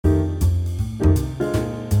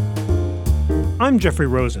I'm Jeffrey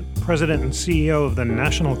Rosen, President and CEO of the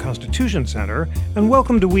National Constitution Center, and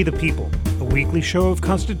welcome to We the People, a weekly show of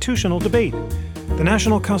constitutional debate. The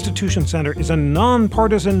National Constitution Center is a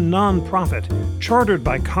nonpartisan nonprofit chartered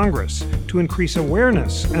by Congress to increase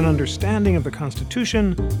awareness and understanding of the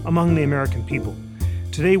Constitution among the American people.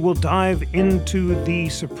 Today we'll dive into the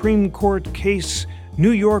Supreme Court case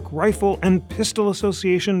New York Rifle and Pistol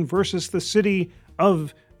Association versus the City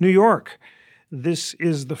of New York. This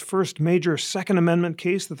is the first major Second Amendment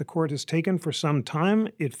case that the court has taken for some time.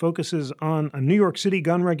 It focuses on a New York City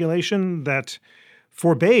gun regulation that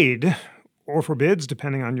forbade, or forbids,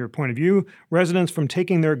 depending on your point of view, residents from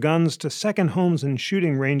taking their guns to second homes and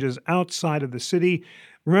shooting ranges outside of the city.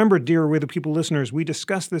 Remember, dear We the People listeners, we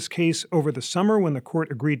discussed this case over the summer when the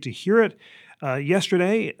court agreed to hear it.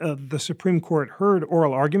 Yesterday, the Supreme Court heard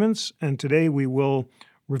oral arguments, and today we will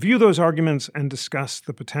review those arguments and discuss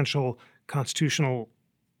the potential constitutional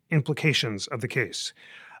implications of the case.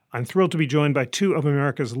 I'm thrilled to be joined by two of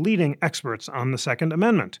America's leading experts on the Second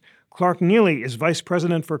Amendment. Clark Neily is Vice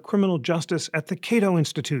President for Criminal Justice at the Cato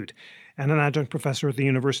Institute and an adjunct professor at the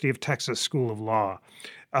University of Texas School of Law.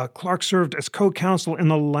 Clark served as co-counsel in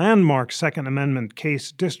the landmark Second Amendment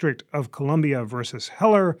case District of Columbia versus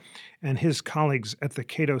Heller, and his colleagues at the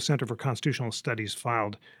Cato Center for Constitutional Studies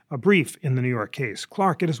filed a brief in the New York case.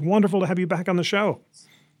 Clark, it is wonderful to have you back on the show.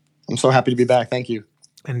 I'm so happy to be back. Thank you.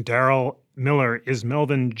 And Darrell Miller is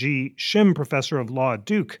Melvin G. Shim Professor of Law at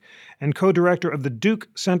Duke and co-director of the Duke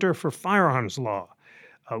Center for Firearms Law.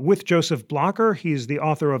 With Joseph Blocher, he's the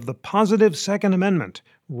author of The Positive Second Amendment,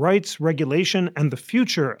 Rights, Regulation, and the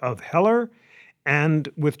Future of Heller. And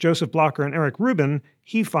with Joseph Blocher and Eric Rubin,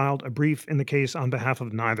 he filed a brief in the case on behalf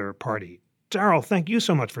of neither party. Darrell, thank you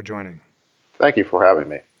so much for joining. Thank you for having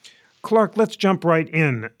me. Clark, let's jump right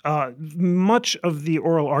in. Much of the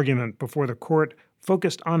oral argument before the court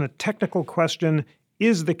focused on a technical question: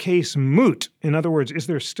 is the case moot? In other words, is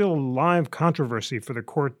there still live controversy for the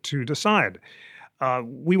court to decide?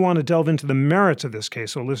 We want to delve into the merits of this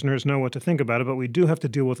case so listeners know what to think about it, but we do have to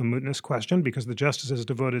deal with a mootness question because the justices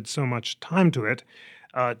devoted so much time to it.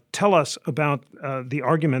 Tell us about the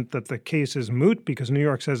argument that the case is moot because New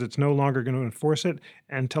York says it's no longer going to enforce it,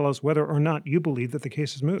 and tell us whether or not you believe that the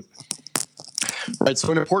case is moot. Right.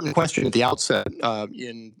 So an important question at the outset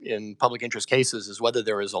in public interest cases is whether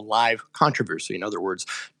there is a live controversy. In other words,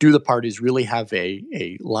 do the parties really have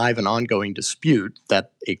a live and ongoing dispute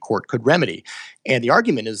that a court could remedy? And the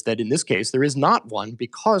argument is that in this case, there is not one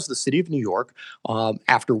because the city of New York,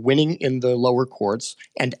 after winning in the lower courts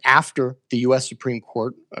and after the U.S. Supreme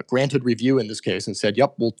Court granted review in this case and said,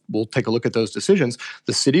 yep, we'll take a look at those decisions,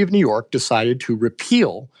 the city of New York decided to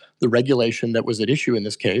repeal the regulation that was at issue in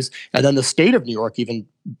this case. And then the state of New York even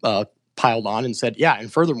piled on and said, yeah,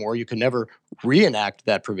 and furthermore, you can never reenact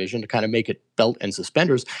that provision to kind of make it belt and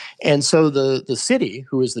suspenders. And so the city,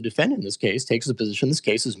 who is the defendant in this case, takes the position this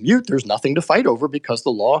case is mute. There's nothing to fight over because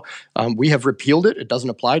the law, we have repealed it. It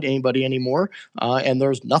doesn't apply to anybody anymore. And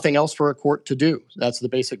there's nothing else for a court to do. That's the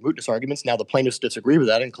basic mootness arguments. Now, the plaintiffs disagree with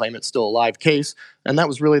that and claim it's still a live case. And that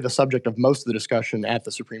was really the subject of most of the discussion at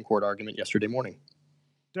the Supreme Court argument yesterday morning.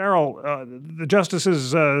 Darrell, the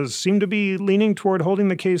justices seem to be leaning toward holding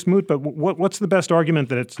the case moot, but what's the best argument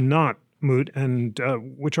that it's not moot, and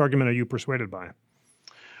which argument are you persuaded by?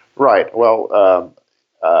 Right. Well,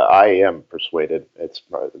 I am persuaded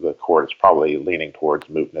the court is probably leaning towards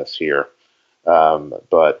mootness here.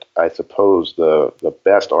 But I suppose the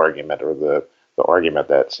best argument, or the argument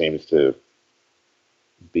that seems to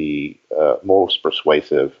be most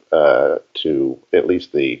persuasive to at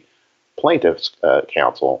least the plaintiff's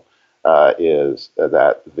counsel is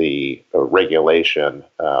that the regulation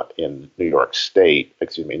in New York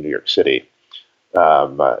City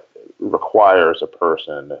requires a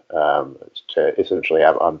person to essentially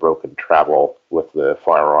have unbroken travel with the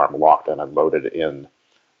firearm locked and unloaded in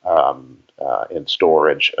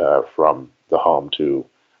storage from the home to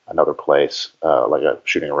another place, like a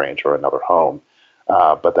shooting range or another home,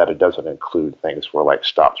 but that it doesn't include things for like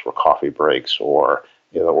stops for coffee breaks, or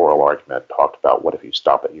the oral argument talked about what if you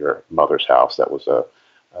stop at your mother's house. That was a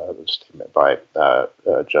statement by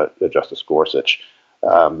Justice Gorsuch,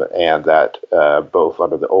 and that both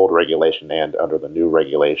under the old regulation and under the new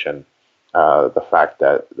regulation, the fact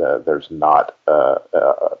that there's not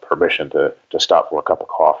permission to stop for a cup of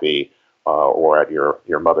coffee or at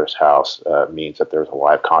your mother's house means that there's a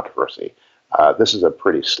live controversy. This is a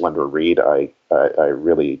pretty slender read. I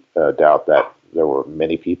really doubt that there were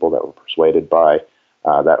many people that were persuaded by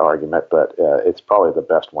that argument, but it's probably the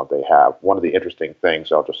best one they have. One of the interesting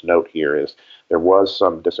things I'll just note here is there was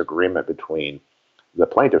some disagreement between the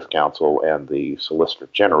plaintiff's counsel and the Solicitor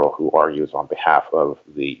General, who argues on behalf of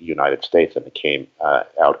the United States, and it came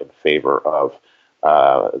out in favor of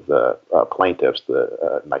the plaintiffs,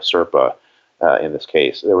 the NYSERPA in this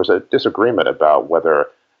case. There was a disagreement about whether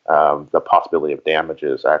the possibility of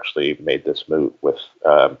damages actually made this moot, with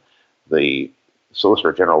the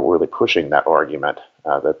Solicitor General really pushing that argument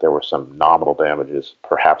that there were some nominal damages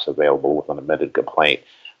perhaps available with an amended complaint.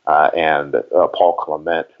 And Paul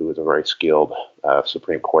Clement, who is a very skilled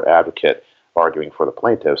Supreme Court advocate, arguing for the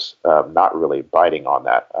plaintiffs, not really biting on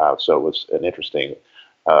that. So it was an interesting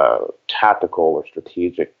tactical or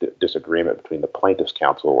strategic disagreement between the plaintiffs'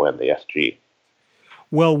 counsel and the SG.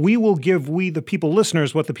 Well, we will give we the people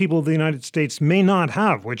listeners what the people of the United States may not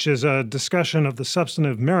have, which is a discussion of the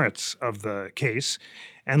substantive merits of the case.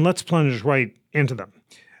 And let's plunge right into them.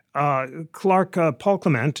 Clark, Paul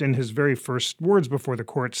Clement, in his very first words before the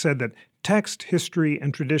court, said that text, history,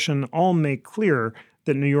 and tradition all make clear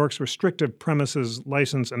that New York's restrictive premises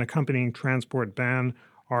license and accompanying transport ban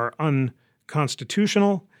are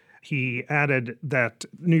unconstitutional. He added that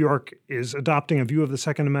New York is adopting a view of the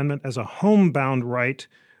Second Amendment as a homebound right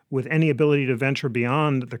with any ability to venture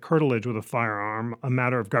beyond the curtilage with a firearm, a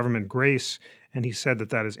matter of government grace. And he said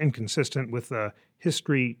that that is inconsistent with the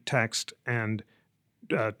history, text, and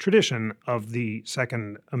tradition of the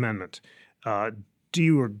Second Amendment. Do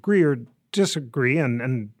you agree or disagree,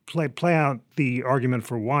 and play out the argument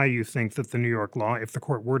for why you think that the New York law, if the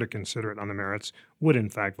court were to consider it on the merits, would in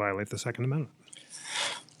fact violate the Second Amendment?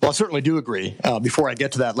 Well, I certainly do agree. Before I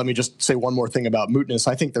get to that, let me just say one more thing about mootness.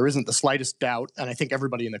 I think there isn't the slightest doubt, and I think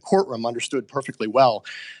everybody in the courtroom understood perfectly well,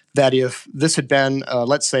 that if this had been,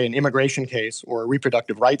 let's say, an immigration case or a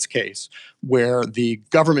reproductive rights case where the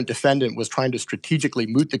government defendant was trying to strategically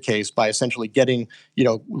moot the case by essentially getting,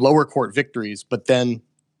 lower court victories, but then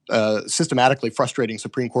systematically frustrating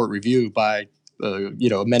Supreme Court review by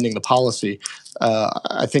amending the policy,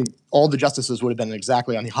 I think all the justices would have been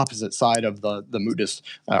exactly on the opposite side of the mootness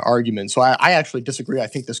argument. So I actually disagree. I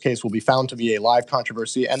think this case will be found to be a live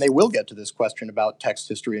controversy, and they will get to this question about text,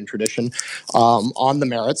 history, and tradition on the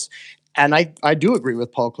merits. And I do agree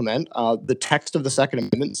with Paul Clement. The text of the Second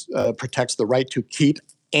Amendment protects the right to keep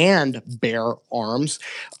and bear arms,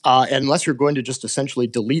 unless you're going to just essentially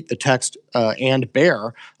delete the text and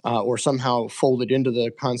bear, or somehow fold it into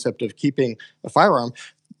the concept of keeping a firearm.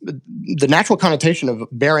 The natural connotation of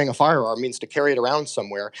bearing a firearm means to carry it around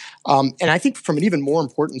somewhere, and I think from an even more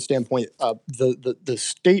important standpoint, the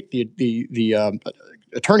state, the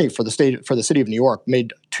attorney for the city of New York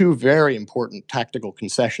made two very important tactical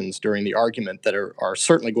concessions during the argument that are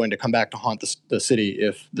certainly going to come back to haunt the city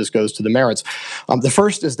if this goes to the merits. The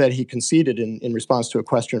first is that he conceded in response to a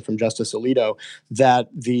question from Justice Alito that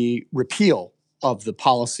the repeal of the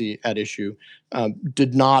policy at issue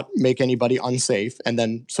did not make anybody unsafe, and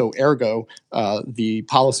then so ergo, the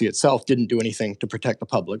policy itself didn't do anything to protect the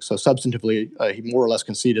public. So substantively, he more or less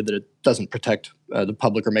conceded that it doesn't protect the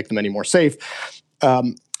public or make them any more safe.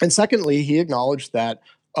 And secondly, he acknowledged that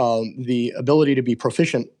the ability to be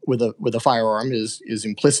proficient with a firearm is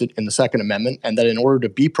implicit in the Second Amendment, and that in order to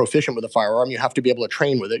be proficient with a firearm, you have to be able to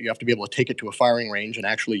train with it. You have to be able to take it to a firing range and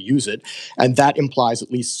actually use it, and that implies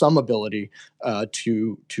at least some ability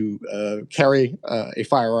to carry a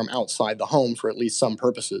firearm outside the home for at least some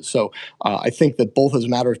purposes. So I think that both as a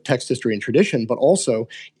matter of text, history, and tradition, but also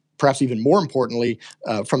perhaps even more importantly,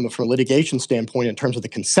 from a litigation standpoint, in terms of the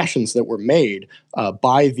concessions that were made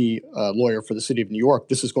by the lawyer for the city of New York,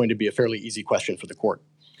 this is going to be a fairly easy question for the court.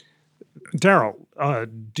 Darrell,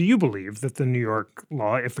 do you believe that the New York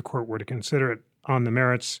law, if the court were to consider it on the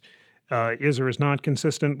merits, is or is not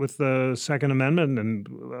consistent with the Second Amendment? And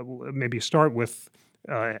maybe start with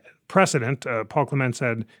precedent. Paul Clement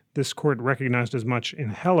said this court recognized as much in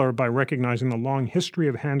Heller by recognizing the long history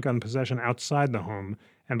of handgun possession outside the home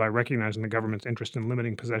and by recognizing the government's interest in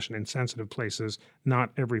limiting possession in sensitive places,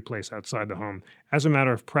 not every place outside the home. As a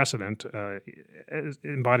matter of precedent,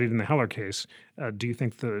 embodied in the Heller case, do you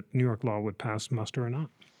think the New York law would pass muster or not?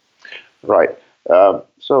 Right.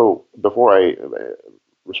 So before I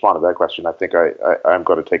respond to that question, I think I'm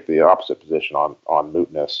going to take the opposite position on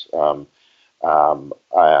mootness.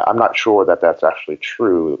 I'm not sure that that's actually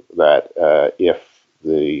true, that if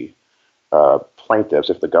the plaintiffs,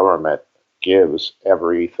 if the government gives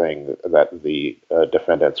everything that the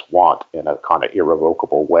defendants want in a kind of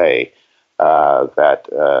irrevocable way, that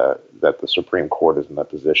the Supreme Court is in a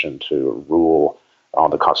position to rule on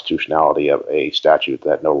the constitutionality of a statute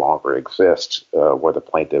that no longer exists, where the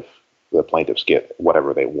plaintiffs get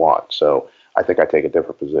whatever they want. So I think I take a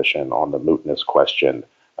different position on the mootness question,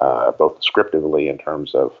 both descriptively in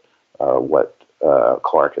terms of what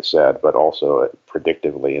Clark has said, but also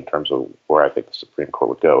predictively in terms of where I think the Supreme Court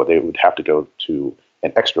would go. They would have to go to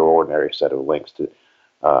an extraordinary set of lengths to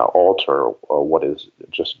alter what is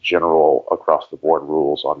just general across-the-board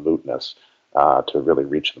rules on mootness to really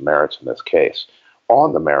reach the merits in this case.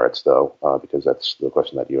 On the merits, though, because that's the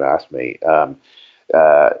question that you asked me,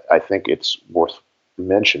 I think it's worth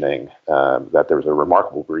mentioning that there was a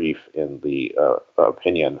remarkable brief in the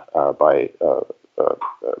opinion by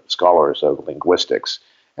scholars of linguistics.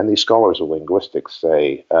 And these scholars of linguistics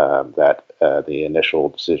say that the initial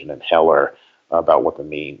decision in Heller about what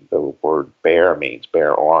the word bear means,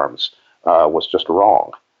 bear arms, was just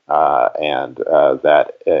wrong. And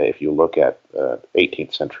that if you look at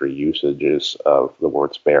 18th century usages of the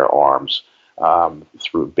words bear arms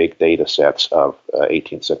through big data sets of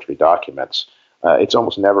 18th century documents, it's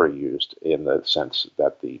almost never used in the sense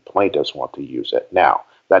that the plaintiffs want to use it. Now,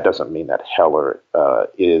 that doesn't mean that Heller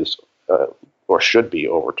is or should be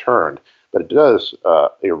overturned, but it does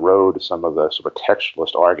erode some of the sort of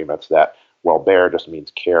textualist arguments that, well, bear just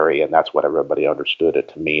means carry, and that's what everybody understood it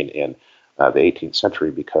to mean in the 18th century,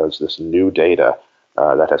 because this new data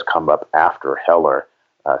that has come up after Heller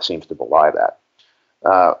seems to belie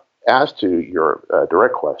that. As to your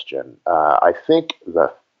direct question, I think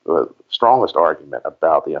the strongest argument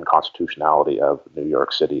about the unconstitutionality of New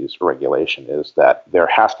York City's regulation is that there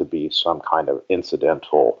has to be some kind of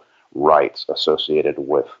incidental rights associated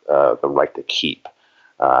with the right to keep.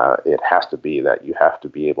 It has to be that you have to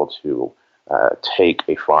be able to take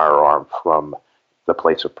a firearm from the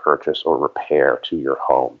place of purchase or repair to your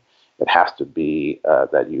home. It has to be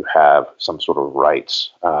that you have some sort of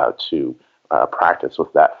rights to practice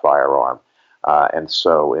with that firearm. And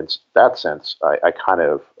so in that sense, I kind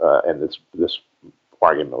of, and this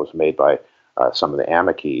argument was made by some of the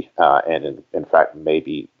amici, and in fact,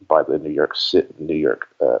 maybe by the New York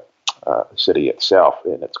City itself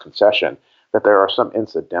in its concession, that there are some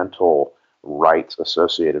incidental rights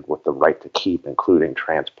associated with the right to keep, including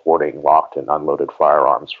transporting locked and unloaded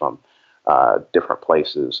firearms from different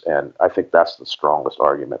places. And I think that's the strongest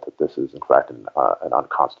argument that this is, in fact, an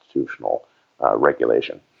unconstitutional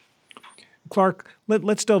regulation. Clark,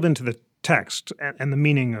 let's delve into the text and the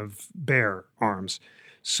meaning of bear arms.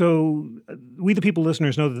 So we, the people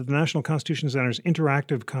listeners, know that the National Constitution Center's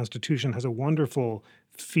interactive constitution has a wonderful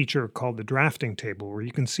feature called the drafting table, where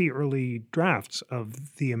you can see early drafts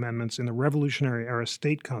of the amendments in the Revolutionary Era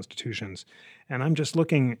state constitutions. And I'm just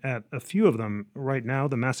looking at a few of them right now.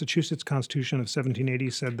 The Massachusetts Constitution of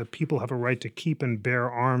 1780 said the people have a right to keep and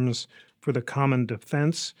bear arms for the common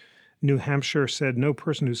defense. New Hampshire said no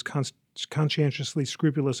person who's conscientiously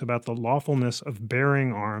scrupulous about the lawfulness of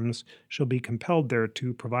bearing arms shall be compelled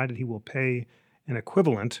thereto, provided he will pay an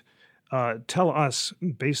equivalent. Tell us,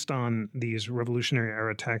 based on these Revolutionary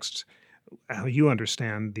Era texts, how you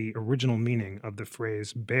understand the original meaning of the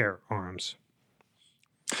phrase bear arms.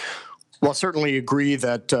 Well, I certainly agree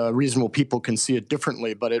that reasonable people can see it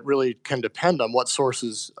differently, but it really can depend on what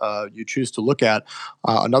sources you choose to look at.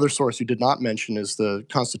 Another source you did not mention is the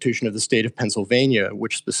Constitution of the State of Pennsylvania,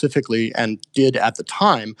 which specifically, and did at the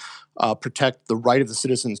time, protect the right of the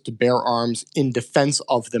citizens to bear arms in defense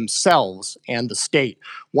of themselves and the state.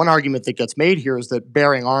 One argument that gets made here is that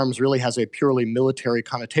bearing arms really has a purely military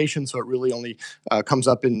connotation, so it really only comes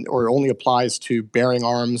up in, or only applies to bearing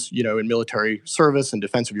arms, in military service and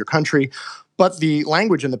defense of your country. But the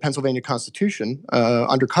language in the Pennsylvania Constitution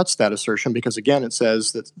undercuts that assertion because, again, it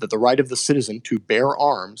says that the right of the citizen to bear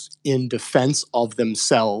arms in defense of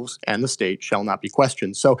themselves and the state shall not be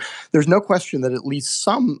questioned. So there's no question that at least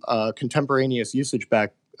some contemporaneous usage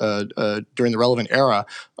back during the relevant era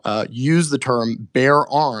use the term bear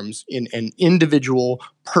arms in an individual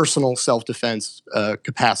personal self-defense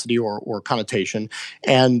capacity or connotation.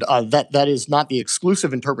 And that is not the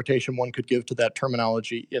exclusive interpretation one could give to that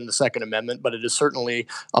terminology in the Second Amendment, but it is certainly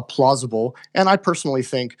a plausible, and I personally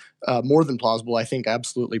think more than plausible, I think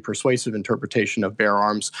absolutely persuasive interpretation of bear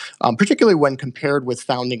arms, particularly when compared with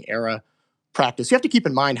founding era practice. You have to keep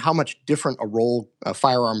in mind how much different a role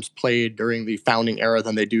firearms played during the founding era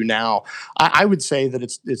than they do now. I would say that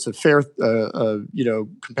it's a fair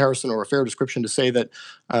comparison or a fair description to say that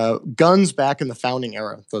guns back in the founding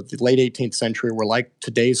era, the late 18th century, were like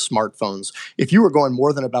today's smartphones. If you were going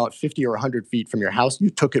more than about 50 or 100 feet from your house, you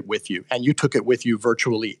took it with you, and you took it with you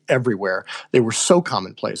virtually everywhere. They were so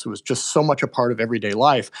commonplace. It was just so much a part of everyday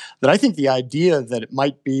life that I think the idea that it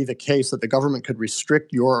might be the case that the government could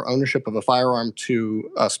restrict your ownership of a firearm to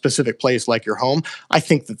a specific place like your home, I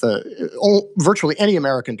think that virtually any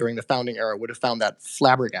American during the founding era would have found that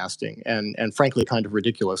flabbergasting and frankly kind of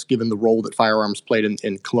ridiculous given the role that firearms played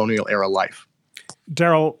in colonial era life.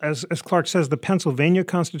 Darrell, as Clark says, the Pennsylvania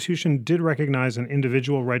Constitution did recognize an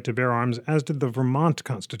individual right to bear arms, as did the Vermont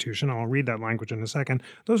Constitution. I'll read that language in a second.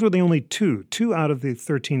 Those were the only two. 2 out of the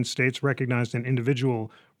 13 states recognized an individual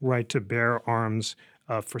right to bear arms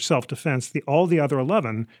for self-defense. All the other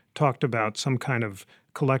 11 talked about some kind of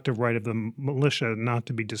collective right of the militia not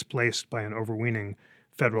to be displaced by an overweening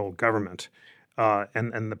federal government.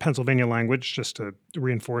 And the Pennsylvania language, just to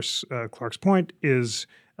reinforce Clark's point, is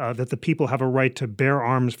that the people have a right to bear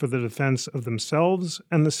arms for the defense of themselves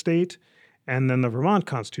and the state. And then the Vermont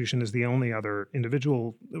Constitution is the only other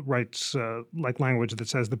individual rights like language that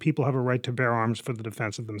says the people have a right to bear arms for the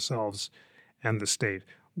defense of themselves and the state.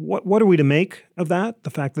 What are we to make of that? The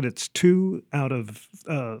fact that it's 2 out of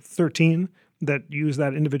 13 that use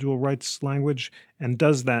that individual rights language, and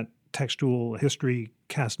does that textual history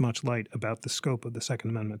cast much light about the scope of the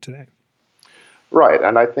Second Amendment today? Right,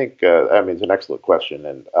 and I think it's an excellent question,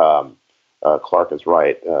 and Clark is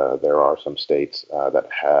right. There are some states that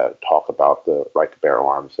talk about the right to bear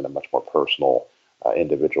arms in a much more personal,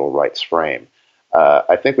 individual rights frame.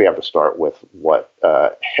 I think we have to start with what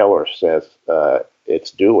Heller says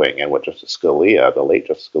it's doing, and what Justice Scalia, the late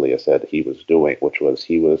Justice Scalia, said he was doing, which was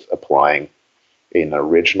he was applying an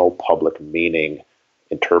original public meaning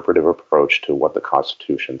interpretive approach to what the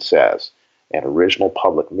Constitution says. And original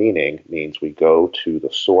public meaning means we go to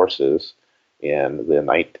the sources in the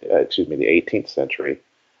 18th century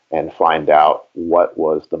and find out what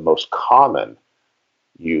was the most common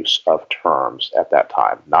use of terms at that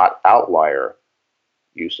time, not outlier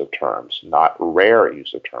use of terms, not rare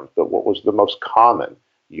use of terms, but what was the most common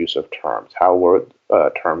use of terms? How would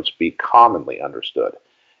terms be commonly understood?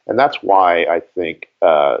 And that's why I think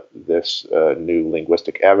this new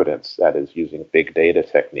linguistic evidence that is using big data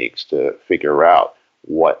techniques to figure out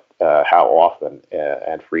how often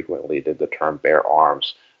and frequently did the term bear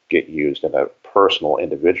arms get used in a personal,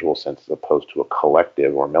 individual sense as opposed to a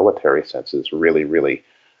collective or military sense is really, really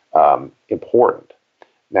important.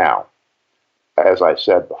 Now, as I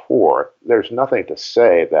said before, there's nothing to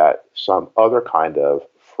say that some other kind of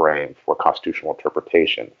frame for constitutional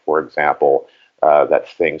interpretation, for example, that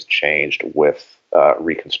things changed with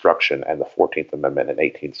Reconstruction and the 14th Amendment in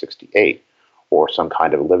 1868, or some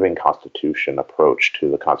kind of living constitution approach to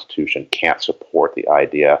the Constitution can't support the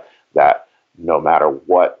idea that no matter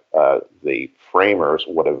what the framers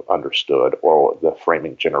would have understood or the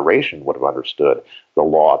framing generation would have understood, the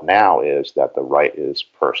law now is that the right is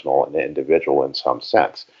personal and individual in some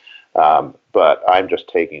sense. But I'm just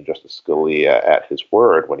taking Justice Scalia at his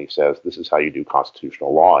word when he says this is how you do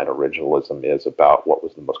constitutional law, and originalism is about what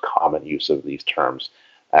was the most common use of these terms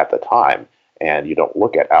at the time. And you don't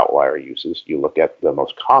look at outlier uses, you look at the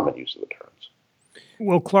most common use of the terms.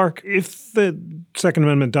 Well, Clark, if the Second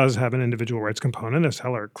Amendment does have an individual rights component, as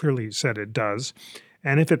Heller clearly said it does,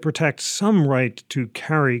 and if it protects some right to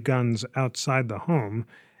carry guns outside the home,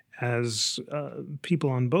 as people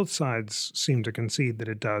on both sides seem to concede that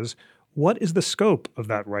it does, what is the scope of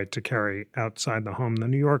that right to carry outside the home? The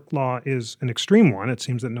New York law is an extreme one. It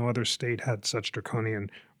seems that no other state had such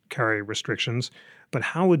draconian carry restrictions. But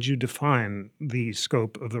how would you define the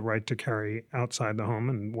scope of the right to carry outside the home,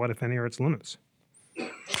 and what, if any, are its limits?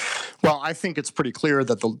 Well, I think it's pretty clear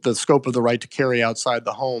that the scope of the right to carry outside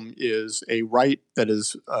the home is a right that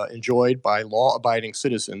is enjoyed by law-abiding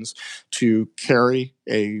citizens to carry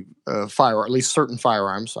a firearm, at least certain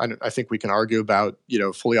firearms. I think we can argue about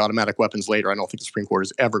fully automatic weapons later. I don't think the Supreme Court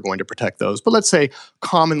is ever going to protect those. But let's say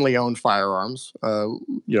commonly owned firearms,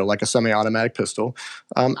 like a semi-automatic pistol,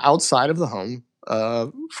 outside of the home.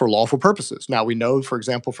 For lawful purposes. Now, we know, for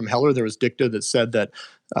example, from Heller, there was dicta that said that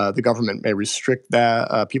the government may restrict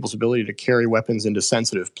people's ability to carry weapons into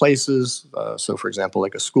sensitive places. So, for example,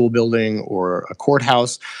 like a school building or a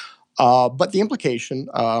courthouse. But the implication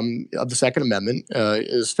of the Second Amendment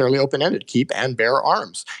is fairly open-ended: keep and bear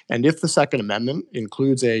arms. And if the Second Amendment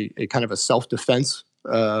includes a kind of a self-defense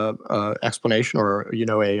explanation or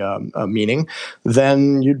a meaning,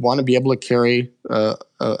 then you'd want to be able to carry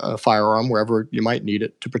a firearm wherever you might need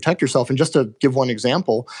it to protect yourself. And just to give one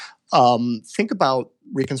example, think about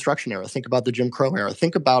Reconstruction era. Think about the Jim Crow era.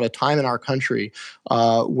 Think about a time in our country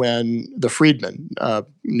when the freedmen,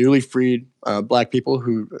 newly freed Black people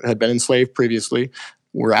who had been enslaved previously,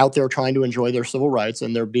 were out there trying to enjoy their civil rights,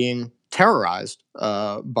 and they're being terrorized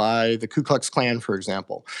by the Ku Klux Klan, for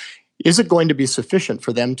example. Is it going to be sufficient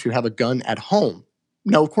for them to have a gun at home?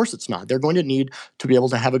 No, of course it's not. They're going to need to be able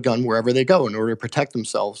to have a gun wherever they go in order to protect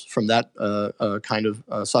themselves from that kind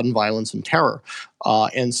of sudden violence and terror.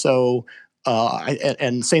 And so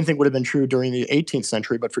And same thing would have been true during the 18th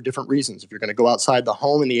century, but for different reasons. If you're going to go outside the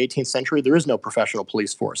home in the 18th century, there is no professional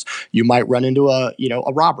police force. You might run into a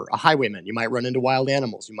robber, a highwayman. You might run into wild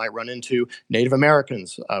animals. You might run into Native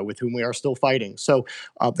Americans with whom we are still fighting. So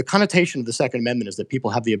the connotation of the Second Amendment is that people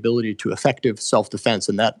have the ability to effective self-defense,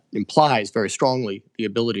 and that implies very strongly the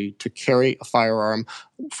ability to carry a firearm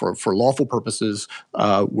for lawful purposes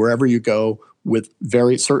wherever you go, with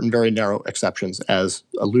very narrow exceptions, as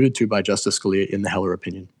alluded to by Justice Scalia in the Heller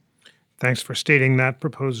opinion. Thanks for stating that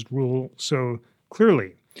proposed rule so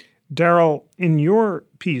clearly. Darrell, in your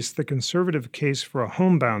piece, The Conservative Case for a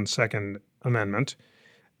Homebound Second Amendment,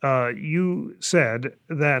 you said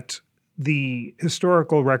that the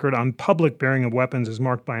historical record on public bearing of weapons is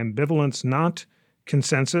marked by ambivalence, not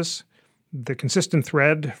consensus. The consistent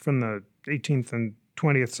thread from the 18th and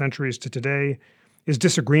 20th centuries to today is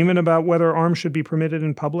disagreement about whether arms should be permitted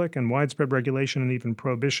in public and widespread regulation and even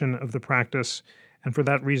prohibition of the practice. And for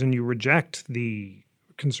that reason, you reject the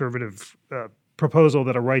conservative proposal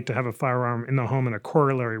that a right to have a firearm in the home and a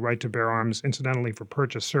corollary right to bear arms, incidentally for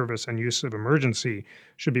purchase, service, and use of emergency,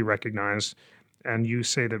 should be recognized. And you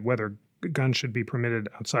say that whether guns should be permitted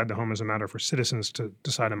outside the home is a matter for citizens to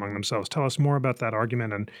decide among themselves. Tell us more about that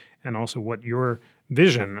argument and also what your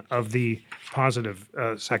vision of the positive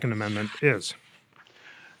Second Amendment is.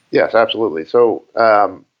 Yes, absolutely. So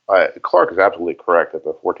Clark is absolutely correct that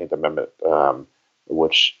the 14th Amendment,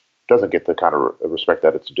 which doesn't get the kind of respect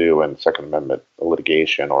that it's due in Second Amendment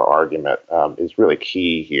litigation or argument, is really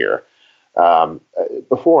key here.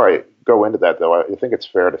 Before I go into that, though, I think it's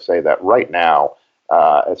fair to say that right now,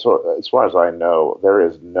 as far as I know, there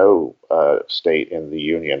is no state in the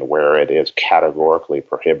Union where it is categorically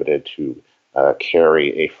prohibited to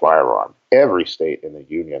carry a firearm. Every state in the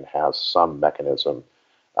Union has some mechanism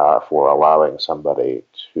for allowing somebody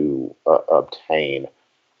to obtain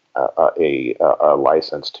a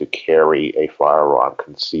license to carry a firearm,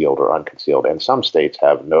 concealed or unconcealed. And some states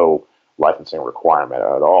have no licensing requirement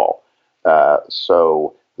at all.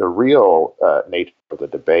 So the real nature of the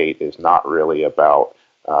debate is not really about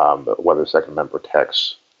whether the Second Amendment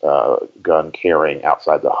protects gun carrying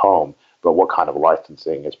outside the home, but what kind of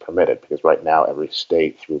licensing is permitted. Because right now, every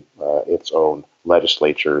state, through its own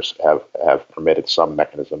legislatures, have permitted some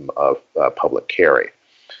mechanism of public carry.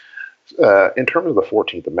 In terms of the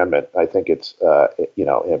 14th Amendment, I think it's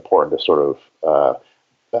important to sort of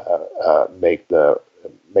make the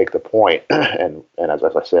point, and as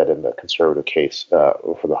I said in the conservative case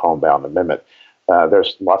for the homebound amendment,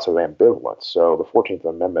 there's lots of ambivalence. So the 14th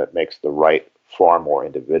Amendment makes the right far more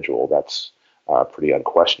individual. That's pretty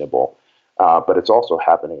unquestionable. But it's also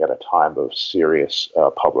happening at a time of serious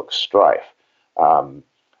public strife. The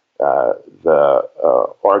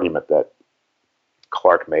argument that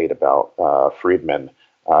Clark made about freedmen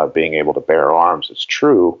being able to bear arms is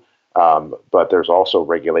true, but there's also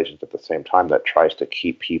regulations at the same time that tries to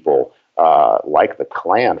keep people like the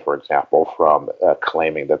Klan, for example, from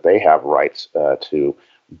claiming that they have rights to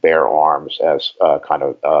bear arms as a kind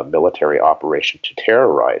of military operation to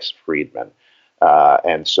terrorize freedmen.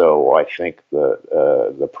 And so I think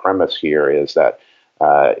the premise here is that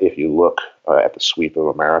if you look at the sweep of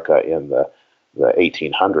America in the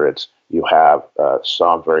 1800s, you have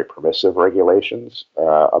some very permissive regulations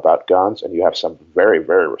about guns, and you have some very,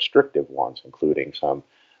 very restrictive ones, including some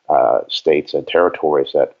states and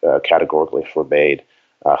territories that categorically forbade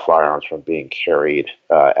firearms from being carried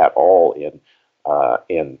at all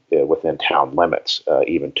within town limits.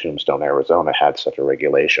 Even Tombstone, Arizona, had such a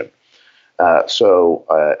regulation. So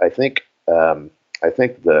I think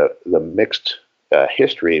the mixed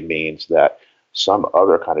history means that some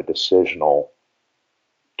other kind of decisional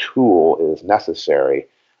tool is necessary,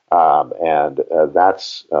 and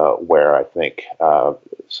that's where I think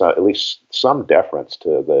so at least some deference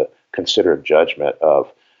to the considered judgment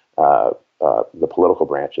of the political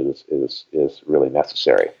branches is really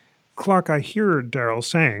necessary. Clark, I hear Darrell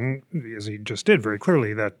saying, as he just did very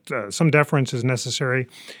clearly, that some deference is necessary,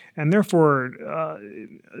 and therefore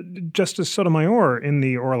Justice Sotomayor in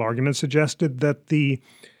the oral argument suggested that the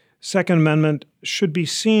Second Amendment should be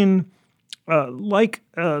seen like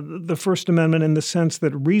the First Amendment in the sense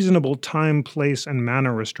that reasonable time, place, and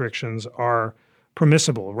manner restrictions are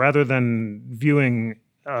permissible, rather than viewing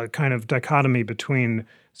a kind of dichotomy between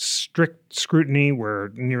strict scrutiny,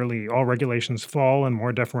 where nearly all regulations fall, and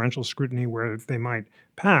more deferential scrutiny, where they might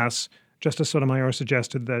pass. Justice Sotomayor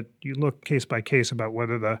suggested that you look case by case about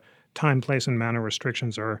whether the time, place, and manner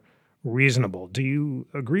restrictions are reasonable. Do you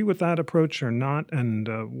agree with that approach or not? And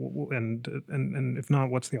if not,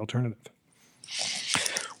 what's the alternative?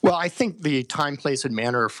 Well, I think the time, place, and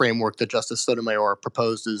manner framework that Justice Sotomayor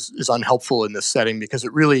proposed is unhelpful in this setting because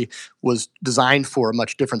it really was designed for a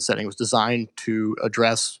much different setting. It was designed to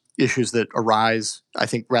address issues that arise, I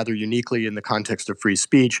think, rather uniquely in the context of free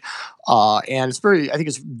speech. And I think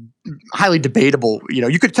it's highly debatable.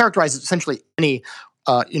 You could characterize essentially any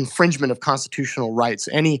infringement of constitutional rights,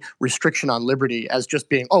 any restriction on liberty as just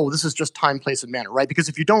being, oh, this is just time, place, and manner, right? Because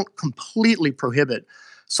if you don't completely prohibit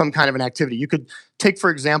some kind of an activity, you could take, for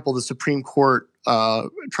example, the Supreme Court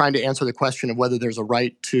trying to answer the question of whether there's a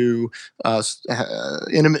right to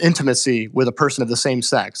intimacy with a person of the same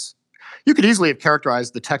sex. You could easily have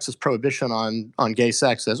characterized the Texas prohibition on gay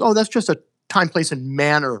sex as, oh, that's just a time, place, and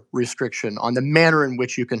manner restriction on the manner in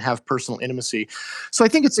which you can have personal intimacy. So I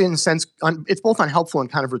think it's in a sense, it's both unhelpful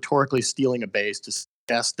and kind of rhetorically stealing a base to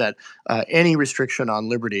suggest that any restriction on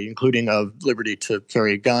liberty, including of liberty to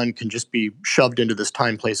carry a gun, can just be shoved into this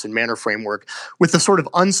time, place, and manner framework with the sort of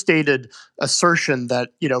unstated assertion that,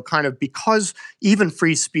 kind of because even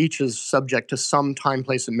free speech is subject to some time,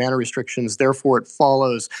 place, and manner restrictions, therefore it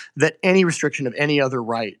follows that any restriction of any other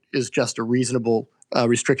right is just a reasonable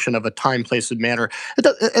restriction of a time, place, and manner.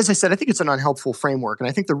 As I said, I think it's an unhelpful framework. And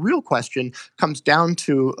I think the real question comes down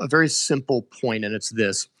to a very simple point, and it's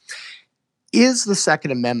this. Is the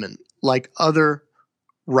Second Amendment, like other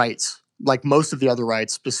rights, like most of the other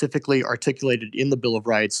rights specifically articulated in the Bill of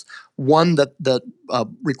Rights, one that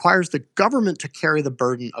requires the government to carry the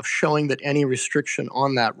burden of showing that any restriction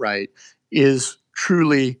on that right is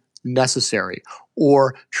truly necessary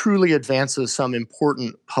or truly advances some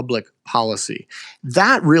important public policy?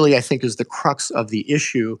 That really, I think, is the crux of the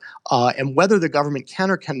issue. And whether the government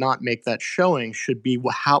can or cannot make that showing should be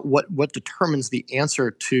what determines the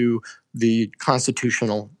answer to the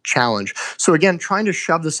constitutional challenge. So again, trying to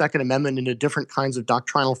shove the Second Amendment into different kinds of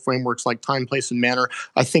doctrinal frameworks like time, place, and manner,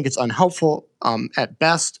 I think it's unhelpful at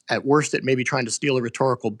best. At worst, it may be trying to steal a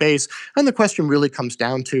rhetorical base. And the question really comes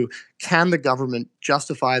down to, can the government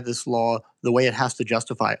justify this law the way it has to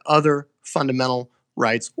justify other fundamental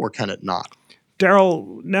rights, or can it not?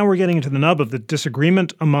 Darrell, now we're getting into the nub of the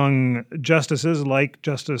disagreement among justices like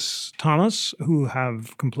Justice Thomas, who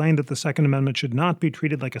have complained that the Second Amendment should not be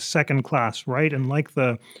treated like a second-class right, and like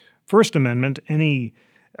the First Amendment, any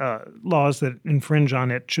laws that infringe on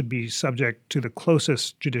it should be subject to the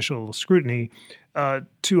closest judicial scrutiny.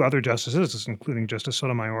 Two other justices, including Justice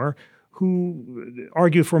Sotomayor, who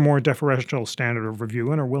argue for a more deferential standard of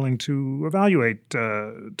review and are willing to evaluate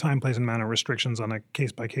time, place, and manner restrictions on a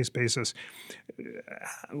case-by-case basis.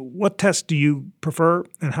 What test do you prefer,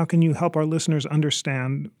 and how can you help our listeners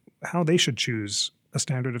understand how they should choose a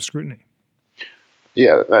standard of scrutiny?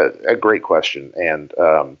 Yeah, a great question. And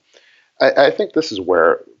I think this is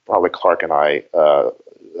where probably Clark and I,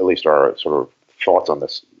 at least our sort of thoughts on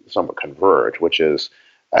this somewhat converge, which is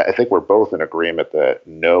I think we're both in agreement that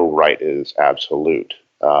no right is absolute,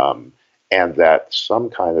 and that some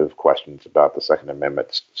kind of questions about the Second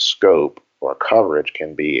Amendment's scope or coverage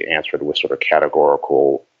can be answered with sort of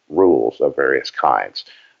categorical rules of various kinds.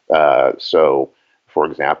 So, for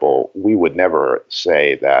example, we would never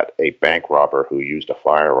say that a bank robber who used a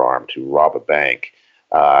firearm to rob a bank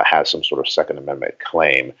has some sort of Second Amendment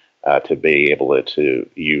claim to be able to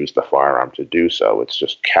use the firearm to do so. It's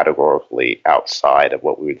just categorically outside of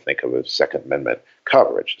what we would think of as Second Amendment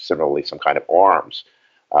coverage. Similarly, some kind of arms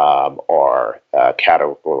are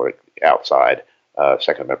categorically outside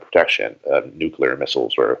Second Amendment protection, nuclear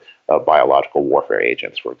missiles or biological warfare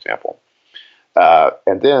agents, for example.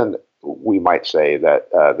 And then we might say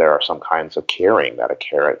that there are some kinds of carrying that are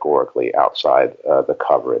categorically outside the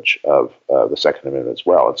coverage of the Second Amendment as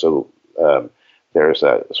well. And so there's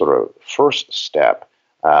a sort of first step,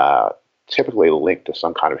 typically linked to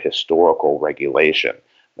some kind of historical regulation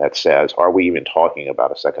that says, are we even talking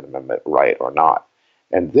about a Second Amendment right or not?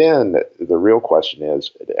 And then the real question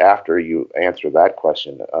is, after you answer that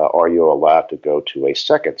question, are you allowed to go to a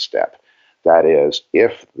second step? That is,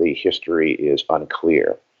 if the history is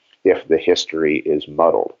unclear, if the history is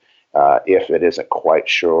muddled, if it isn't quite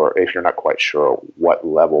sure, if you're not quite sure what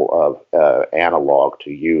level of analog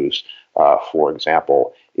to use, for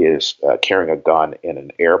example, is carrying a gun in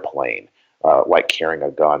an airplane, like carrying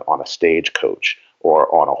a gun on a stagecoach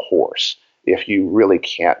or on a horse. If you really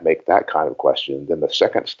can't make that kind of question, then the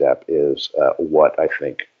second step is what I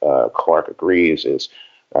think Clark agrees is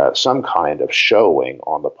some kind of showing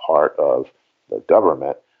on the part of the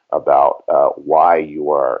government about why you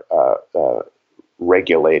are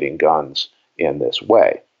regulating guns in this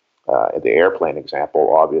way. In the airplane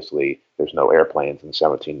example, obviously, there's no airplanes in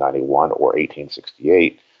 1791 or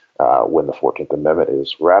 1868 when the 14th Amendment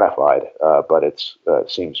is ratified, but it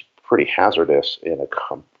seems pretty hazardous in a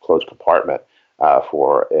closed compartment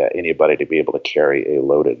for anybody to be able to carry a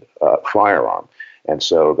loaded firearm. And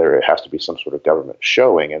so there has to be some sort of government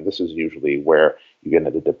showing, and this is usually where you get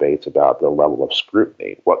into debates about the level of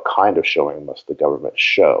scrutiny. What kind of showing must the government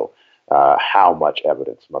show? How much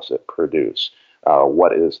evidence must it produce?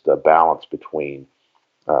 What is the balance between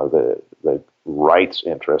the rights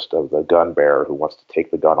interest of the gun bearer who wants to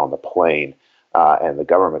take the gun on the plane and the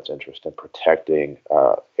government's interest in protecting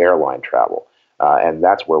airline travel? And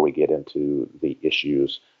that's where we get into the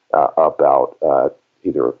issues about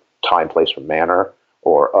either time, place, or manner,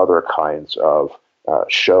 or other kinds of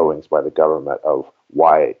showings by the government of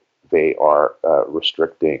why they are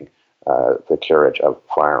restricting the carriage of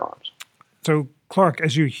firearms. So, Clark,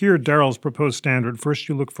 as you hear Darrell's proposed standard, first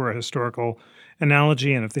you look for a historical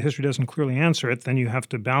analogy, and if the history doesn't clearly answer it, then you have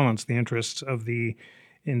to balance the interests of the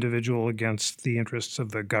individual against the interests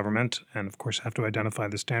of the government, and of course have to identify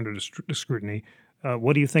the standard of scrutiny.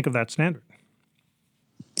 What do you think of that standard?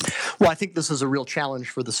 Well, I think this is a real challenge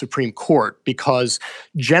for the Supreme Court because,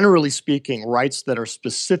 generally speaking, rights that are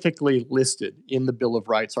specifically listed in the Bill of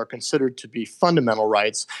Rights are considered to be fundamental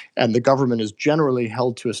rights, and the government is generally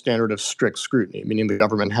held to a standard of strict scrutiny, meaning the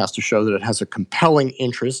government has to show that it has a compelling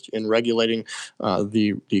interest in regulating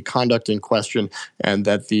the conduct in question, and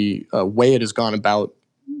that the way it has gone about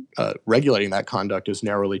regulating that conduct is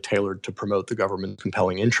narrowly tailored to promote the government's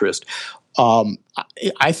compelling interest.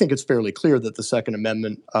 I think it's fairly clear that the Second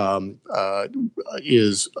Amendment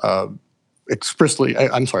is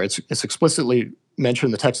it's explicitly mentioned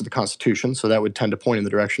in the text of the Constitution, so that would tend to point in the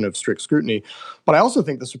direction of strict scrutiny. But I also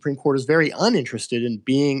think the Supreme Court is very uninterested in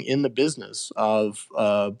being in the business of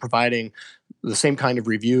providing the same kind of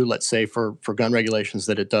review, let's say, for gun regulations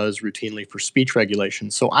that it does routinely for speech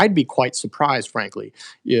regulations. So I'd be quite surprised, frankly,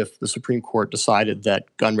 if the Supreme Court decided that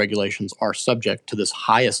gun regulations are subject to this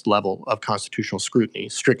highest level of constitutional scrutiny,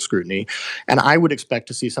 strict scrutiny. And I would expect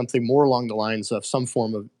to see something more along the lines of some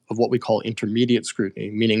form of what we call intermediate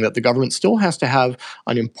scrutiny, meaning that the government still has to have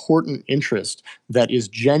an important interest that is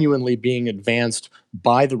genuinely being advanced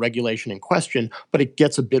by the regulation in question, but it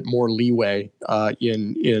gets a bit more leeway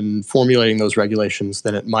in formulating those regulations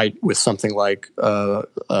than it might with something like a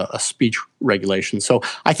speech regulation. So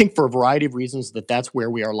I think for a variety of reasons that's where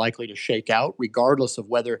we are likely to shake out, regardless of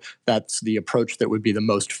whether that's the approach that would be the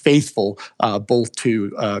most faithful both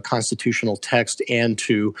to constitutional text and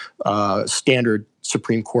to standard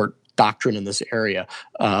Supreme Court doctrine in this area.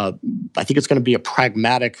 I think it's going to be a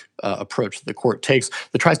pragmatic approach that the court takes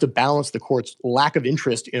that tries to balance the court's lack of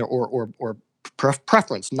interest or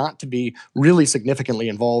preference not to be really significantly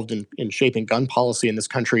involved in shaping gun policy in this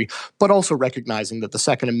country, but also recognizing that the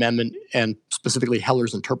Second Amendment, and specifically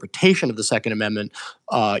Heller's interpretation of the Second Amendment,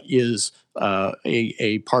 is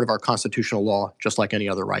a part of our constitutional law, just like any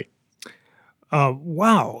other right.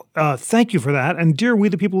 Wow. Thank you for that. And dear We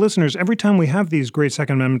the People listeners, every time we have these great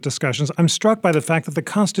Second Amendment discussions, I'm struck by the fact that the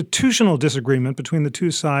constitutional disagreement between the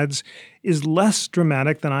two sides is less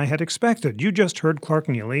dramatic than I had expected. You just heard Clark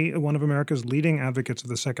Neily, one of America's leading advocates of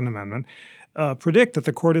the Second Amendment, predict that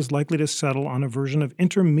the court is likely to settle on a version of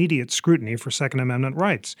intermediate scrutiny for Second Amendment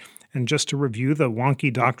rights. And just to review the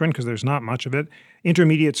wonky doctrine, because there's not much of it,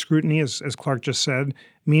 intermediate scrutiny, as Clark just said,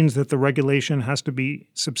 means that the regulation has to be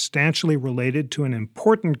substantially related to an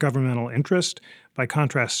important governmental interest. By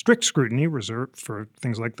contrast, strict scrutiny, reserved for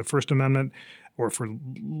things like the First Amendment or for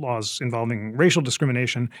laws involving racial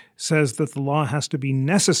discrimination, says that the law has to be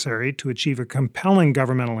necessary to achieve a compelling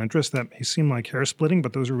governmental interest. That may seem like hair splitting,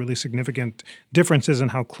 but those are really significant differences in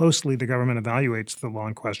how closely the government evaluates the law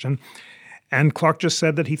in question. And Clark just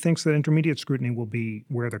said that he thinks that intermediate scrutiny will be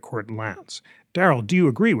where the court lands. Darrell, do you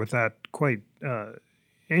agree with that quite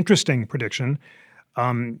interesting prediction?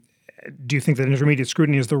 Do you think that intermediate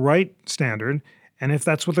scrutiny is the right standard? And if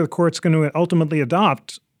that's what the court's going to ultimately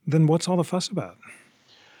adopt, then what's all the fuss about?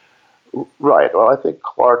 Right. Well, I think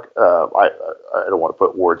Clark, I don't want to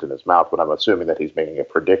put words in his mouth, but I'm assuming that he's making a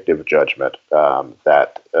predictive judgment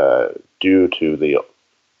that due to the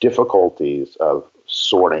difficulties of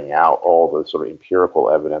sorting out all the sort of empirical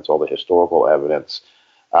evidence, all the historical evidence,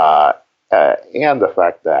 and the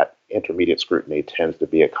fact that intermediate scrutiny tends to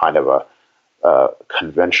be a kind of a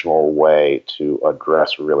conventional way to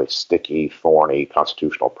address really sticky, thorny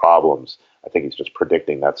constitutional problems. I think he's just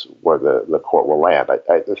predicting that's where the court will land.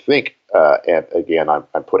 I think, and again,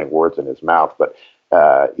 I'm putting words in his mouth, but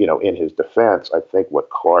in his defense, I think what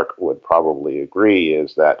Clark would probably agree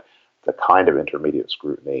is that the kind of intermediate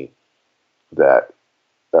scrutiny that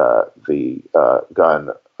the gun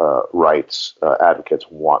rights advocates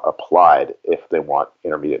want applied, if they want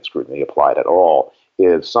intermediate scrutiny applied at all,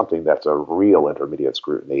 is something that's a real intermediate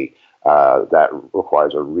scrutiny that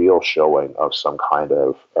requires a real showing of some kind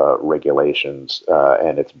of regulations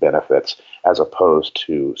and its benefits, as opposed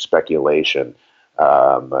to speculation.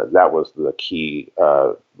 That was the key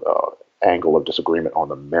angle of disagreement on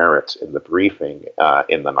the merits in the briefing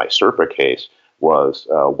in the NYSERPA case, was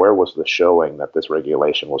where was the showing that this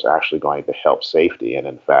regulation was actually going to help safety? And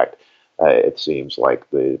in fact, it seems like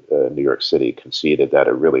the New York City conceded that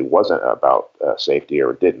it really wasn't about safety,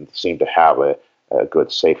 or didn't seem to have a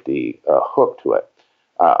good safety hook to it.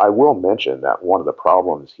 I will mention that one of the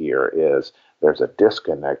problems here is there's a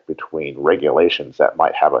disconnect between regulations that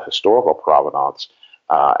might have a historical provenance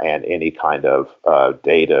and any kind of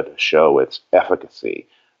data to show its efficacy.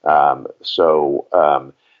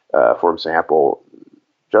 For example,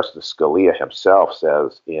 Justice Scalia himself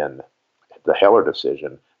says in the Heller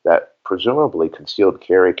decision that presumably concealed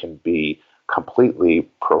carry can be completely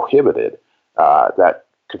prohibited, that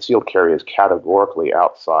concealed carry is categorically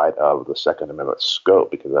outside of the Second Amendment scope,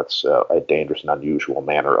 because that's a dangerous and unusual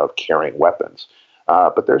manner of carrying weapons.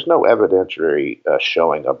 But there's no evidentiary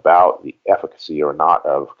showing about the efficacy or not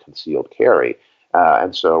of concealed carry.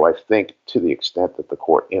 And so I think, to the extent that the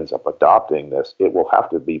court ends up adopting this, it will have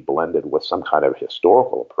to be blended with some kind of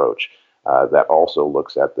historical approach that also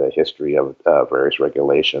looks at the history of various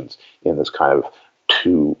regulations in this kind of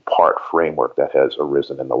two-part framework that has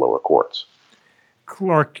arisen in the lower courts.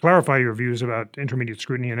 Clark, clarify your views about intermediate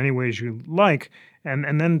scrutiny in any ways you like,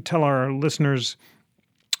 and then tell our listeners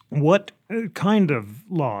what kind of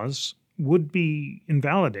laws would be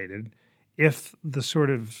invalidated if the sort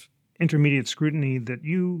of intermediate scrutiny that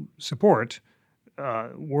you support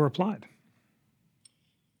were applied.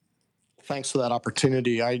 Thanks for that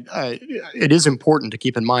opportunity. It is important to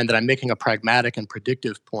keep in mind that I'm making a pragmatic and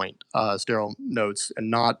predictive point, as Daryl notes, and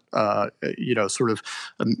not,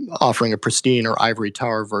 offering a pristine or ivory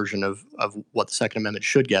tower version of what the Second Amendment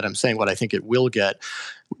should get. I'm saying what I think it will get.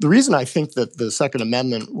 The reason I think that the Second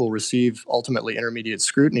Amendment will receive ultimately intermediate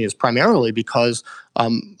scrutiny is primarily because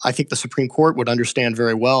I think the Supreme Court would understand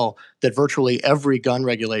very well that virtually every gun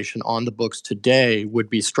regulation on the books today would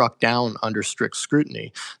be struck down under strict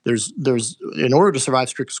scrutiny. There's in order to survive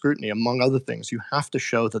strict scrutiny, among other things, you have to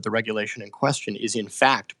show that the regulation in question is in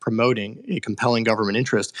fact promoting a compelling government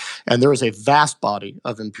interest. And there is a vast body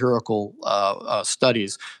of empirical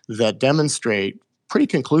studies that demonstrate pretty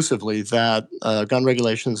conclusively that gun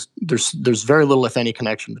regulations, there's very little, if any,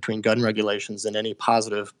 connection between gun regulations and any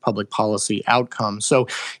positive public policy outcome. So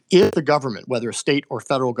if the government, whether a state or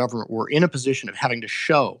federal government, were in a position of having to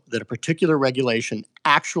show that a particular regulation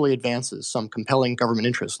actually advances some compelling government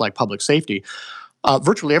interest like public safety,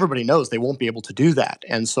 virtually everybody knows they won't be able to do that.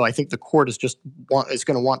 And so I think the court is going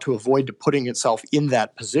to want to avoid putting itself in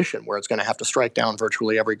that position where it's going to have to strike down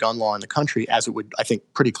virtually every gun law in the country, as it would, I think,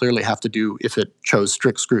 pretty clearly have to do if it chose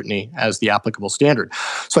strict scrutiny as the applicable standard.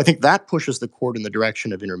 So I think that pushes the court in the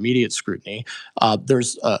direction of intermediate scrutiny.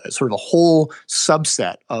 There's sort of a whole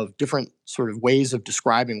subset of different sort of ways of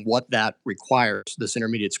describing what that requires, this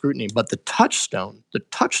intermediate scrutiny. But the touchstone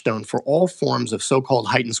for all forms of so-called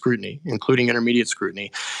heightened scrutiny, including intermediate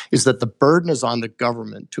scrutiny, is that the burden is on the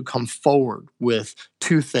government to come forward with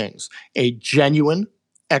two things: a genuine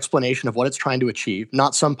explanation of what it's trying to achieve,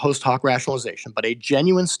 not some post hoc rationalization, but a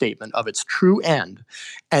genuine statement of its true end,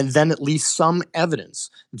 and then at least some evidence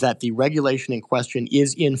that the regulation in question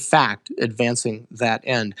is in fact advancing that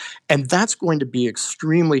end. And that's going to be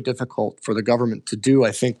extremely difficult for the government to do,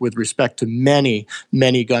 I think, with respect to many,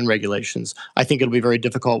 many gun regulations. I think it'll be very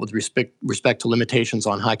difficult with respect to limitations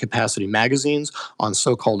on high-capacity magazines, on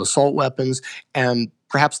so-called assault weapons, and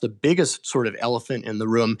perhaps the biggest sort of elephant in the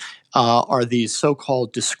room are these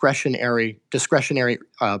so-called discretionary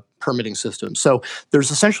permitting systems. So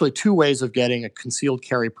there's essentially two ways of getting a concealed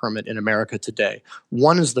carry permit in America today.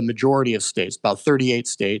 One is the majority of states, about 38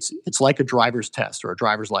 states. It's like a driver's test or a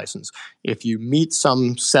driver's license. If you meet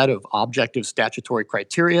some set of objective statutory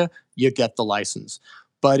criteria, you get the license.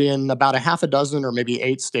 But in about a half a dozen or maybe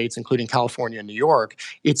 8 states, including California and New York,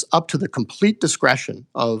 it's up to the complete discretion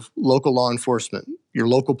of local law enforcement. Your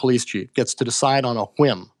local police chief gets to decide on a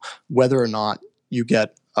whim whether or not you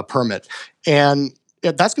get a permit. And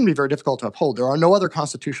that's going to be very difficult to uphold. There are no other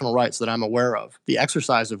constitutional rights that I'm aware of, the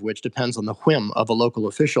exercise of which depends on the whim of a local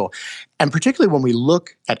official. And particularly when we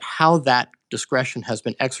look at how that discretion has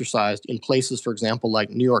been exercised in places, for example, like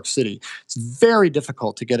New York City, it's very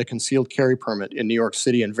difficult to get a concealed carry permit in New York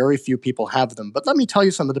City, and very few people have them. But let me tell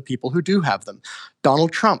you some of the people who do have them.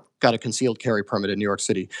 Donald Trump got a concealed carry permit in New York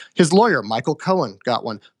City. His lawyer, Michael Cohen, got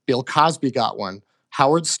one. Bill Cosby got one.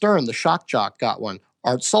 Howard Stern, the shock jock, got one.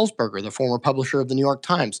 Art Sulzberger, the former publisher of the New York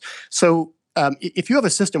Times. So if you have a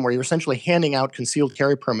system where you're essentially handing out concealed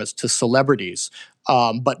carry permits to celebrities,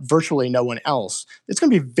 but virtually no one else, it's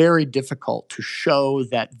going to be very difficult to show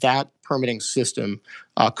that that permitting system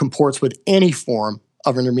comports with any form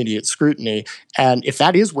of intermediate scrutiny. And if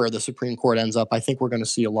that is where the Supreme Court ends up, I think we're going to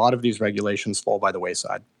see a lot of these regulations fall by the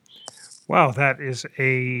wayside. Wow, that is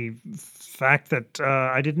a fact that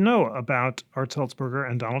I didn't know about Art Sulzberger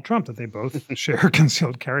and Donald Trump, that they both share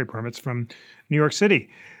concealed carry permits from New York City.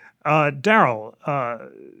 Darrell,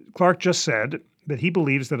 Clark just said that he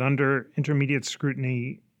believes that under intermediate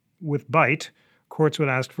scrutiny with BITE, courts would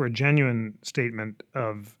ask for a genuine statement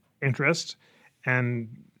of interest and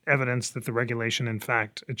evidence that the regulation, in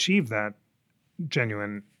fact, achieved that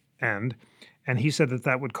genuine end. And he said that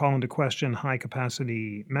that would call into question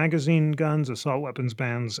high-capacity magazine guns, assault weapons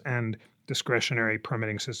bans, and discretionary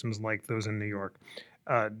permitting systems like those in New York.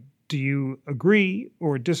 Do you agree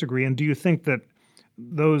or disagree? And do you think that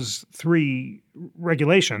those three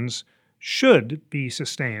regulations should be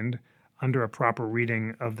sustained under a proper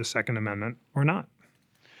reading of the Second Amendment or not?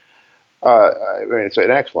 I mean, it's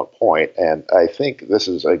an excellent point, and I think this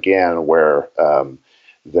is again where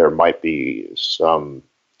there might be some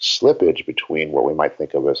slippage between what we might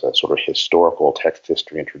think of as a sort of historical text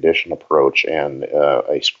history and tradition approach and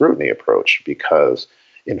a scrutiny approach, because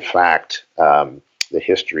in fact, the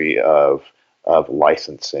history of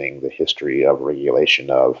licensing, the history of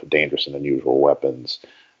regulation of dangerous and unusual weapons,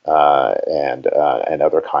 and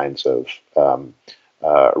other kinds of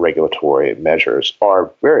regulatory measures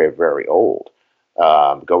are very, very old,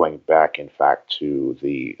 going back, in fact, to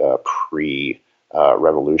the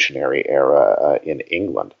pre-revolutionary era in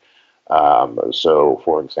England. So,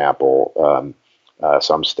 for example,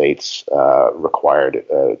 some states required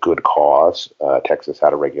good cause. Texas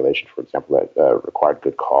had a regulation, for example, that required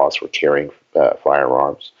good cause for carrying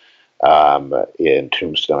firearms. In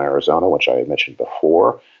Tombstone, Arizona, which I mentioned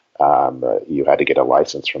before, you had to get a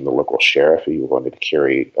license from the local sheriff if you wanted to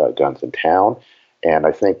carry guns in town. And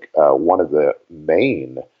I think one of the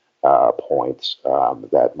main points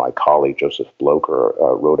that my colleague Joseph Blocher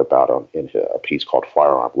wrote about in a piece called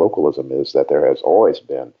Firearm Localism is that there has always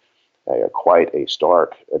been quite a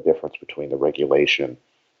stark difference between the regulation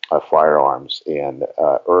of firearms in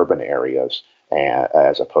urban areas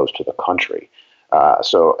as opposed to the country.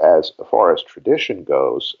 So as far as tradition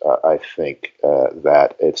goes, I think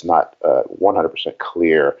that it's not 100%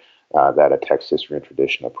 clear that a text history and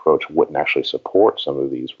tradition approach wouldn't actually support some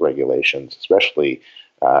of these regulations, especially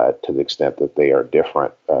to the extent that they are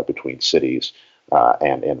different between cities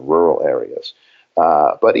and in rural areas.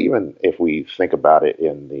 But even if we think about it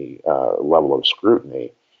in the level of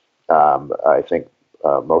scrutiny, I think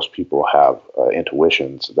most people have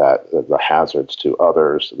intuitions that the hazards to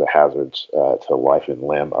others, the hazards to life and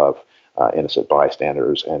limb of innocent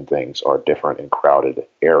bystanders and things are different in crowded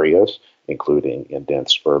areas, including in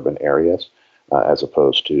dense urban areas, as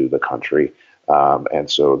opposed to the country. And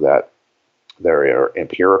so that there are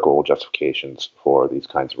empirical justifications for these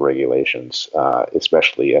kinds of regulations,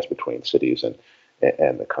 especially as between cities and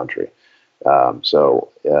the country.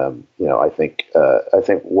 I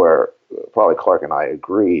think where probably Clark and I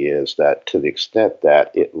agree is that to the extent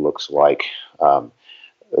that it looks like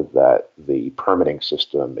that the permitting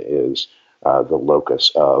system is the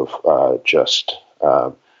locus of just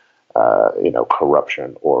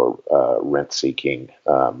corruption or rent seeking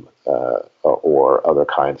or other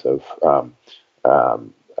kinds of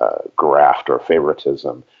graft or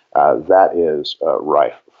favoritism, that is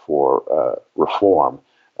rife for reform.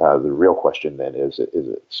 The real question then is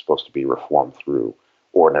it supposed to be reformed through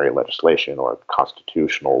ordinary legislation or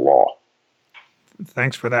constitutional law?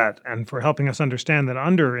 Thanks for that, and for helping us understand that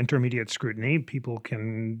under intermediate scrutiny, people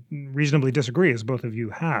can reasonably disagree, as both of you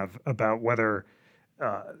have, about whether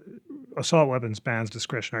assault weapons bans,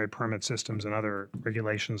 discretionary permit systems, and other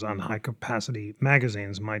regulations on high-capacity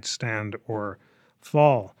magazines might stand or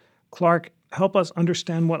fall. Clark, help us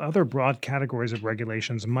understand what other broad categories of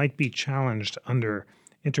regulations might be challenged under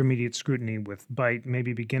intermediate scrutiny with BITE,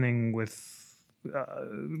 maybe beginning with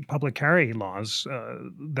public carry laws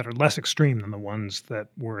that are less extreme than the ones that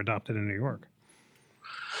were adopted in New York.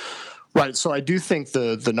 Right. So I do think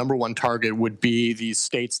the number one target would be these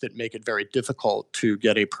states that make it very difficult to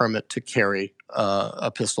get a permit to carry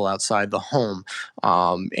a pistol outside the home.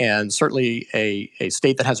 And certainly a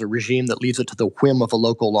state that has a regime that leaves it to the whim of a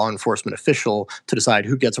local law enforcement official to decide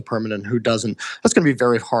who gets a permit and who doesn't, that's going to be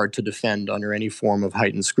very hard to defend under any form of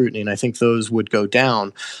heightened scrutiny. And I think those would go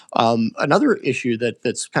down. Another issue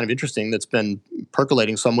that's kind of interesting that's been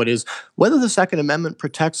percolating somewhat is whether the Second Amendment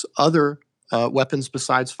protects other weapons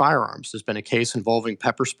besides firearms. There's been a case involving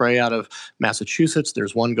pepper spray out of Massachusetts.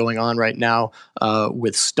 There's one going on right now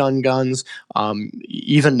with stun guns.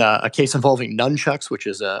 Even a case involving nunchucks, which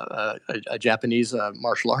is a Japanese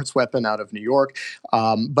martial arts weapon out of New York.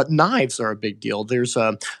 But knives are a big deal. There's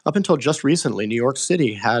up until just recently, New York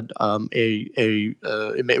City had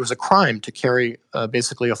it was a crime to carry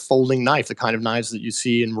basically a folding knife, the kind of knives that you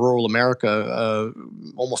see in rural America.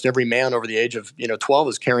 Almost every man over the age of 12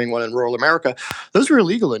 is carrying one in rural America. Those were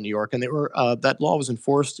illegal in New York, and they were that law was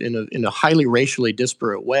enforced in a highly racially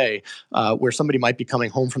disparate way, where somebody might be coming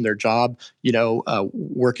home from their job,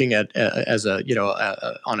 working in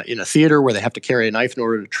a theater where they have to carry a knife in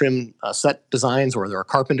order to trim set designs, or they're a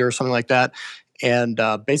carpenter or something like that. And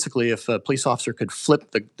basically, if a police officer could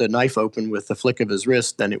flip the knife open with the flick of his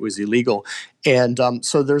wrist, then it was illegal. And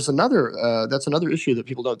so there's that's another issue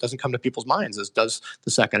that doesn't come to people's minds, is does the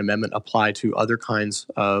Second Amendment apply to other kinds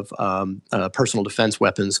of personal defense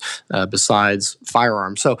weapons besides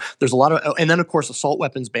firearms? So there's a lot of, and then of course assault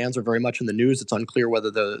weapons bans are very much in the news. It's unclear whether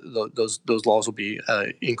those laws will be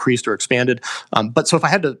increased or expanded. But so if I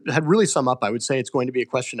had really sum up, I would say it's going to be a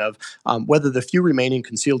question of whether the few remaining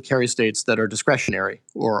concealed carry states that are discretionary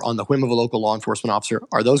or on the whim of a local law enforcement officer,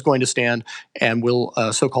 are those going to stand, and will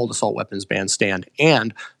so-called assault weapons bans stand?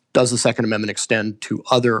 And does the Second Amendment extend to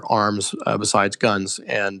other arms besides guns?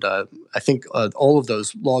 And I think all of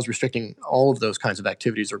those laws restricting all of those kinds of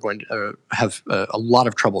activities are going to have a lot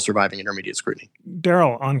of trouble surviving intermediate scrutiny.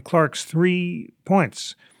 Darrell, on Clark's 3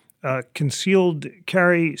 points, concealed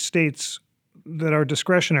carry states that are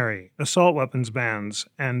discretionary, assault weapons bans,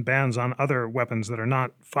 and bans on other weapons that are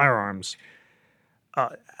not firearms.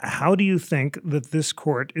 How do you think that this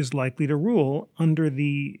court is likely to rule under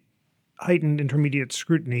the heightened intermediate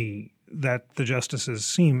scrutiny that the justices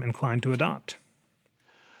seem inclined to adopt?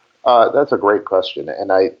 That's a great question. And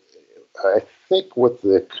I think with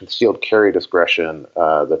the concealed carry discretion,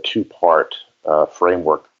 the two-part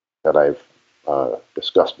framework that I've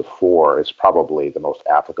discussed before is probably the most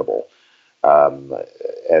applicable.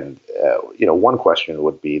 One question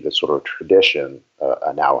would be the sort of tradition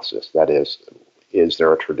analysis. That is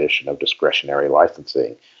there a tradition of discretionary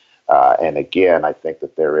licensing? And again, I think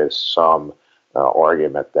that there is some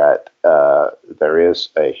argument that there is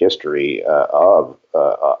a history of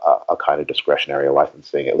a kind of discretionary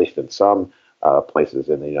licensing, at least in some places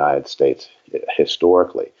in the United States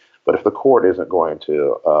historically. But if the court isn't going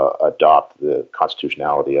to adopt the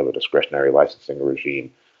constitutionality of a discretionary licensing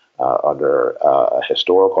regime under a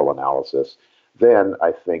historical analysis, then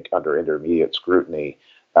I think under intermediate scrutiny,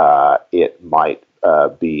 it might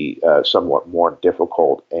be somewhat more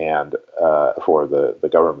difficult and for the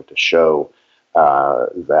government to show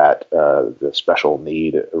that the special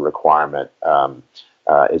need requirement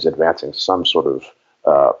is advancing some sort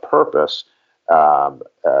of purpose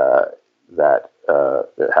that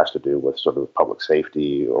it has to do with sort of public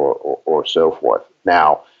safety or so forth.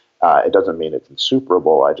 Now, it doesn't mean it's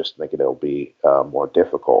insuperable. I just think it'll be more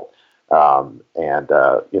difficult. Some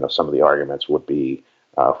of the arguments would be,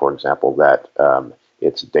 for example, that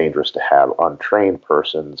it's dangerous to have untrained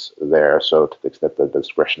persons there. So to the extent that the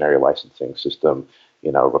discretionary licensing system,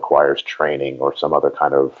 requires training or some other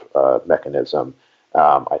kind of mechanism,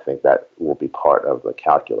 I think that will be part of the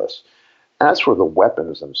calculus. As for the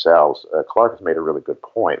weapons themselves, Clark has made a really good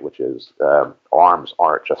point, which is arms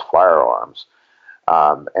aren't just firearms.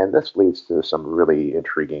 And this leads to some really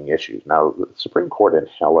intriguing issues. Now, the Supreme Court in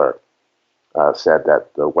Heller said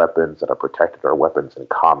that the weapons that are protected are weapons in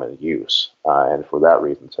common use, and for that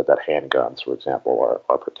reason said that handguns, for example,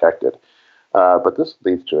 are protected. But this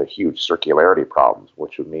leads to a huge circularity problem,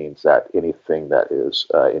 which means that anything that is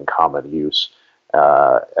in common use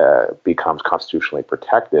becomes constitutionally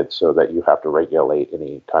protected, so that you have to regulate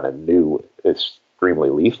any kind of new, extremely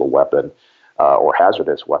lethal weapon or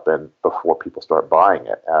hazardous weapon before people start buying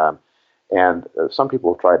it. And some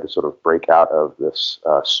people have tried to sort of break out of this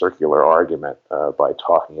circular argument by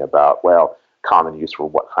talking about, well, common use for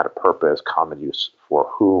what kind of purpose, common use for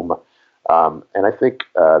whom. And I think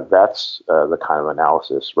that's the kind of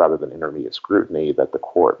analysis, rather than intermediate scrutiny, that the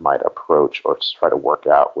court might approach or try to work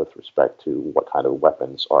out with respect to what kind of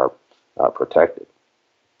weapons are protected.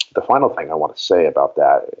 The final thing I want to say about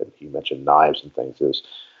that, and you mentioned knives and things, is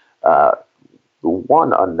the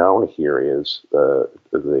one unknown here is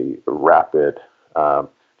the rapid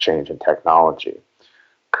change in technology.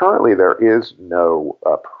 Currently, there is no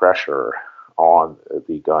pressure on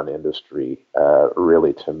the gun industry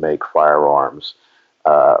really to make firearms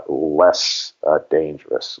less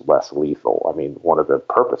dangerous, less lethal. I mean, one of the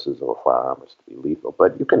purposes of a firearm is to be lethal,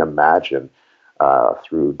 but you can imagine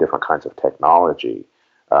through different kinds of technology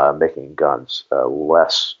making guns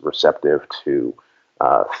less receptive to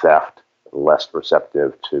theft, less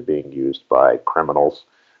receptive to being used by criminals,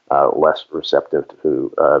 less receptive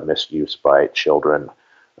to misuse by children,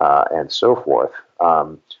 and so forth.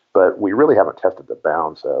 But we really haven't tested the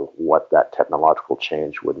bounds of what that technological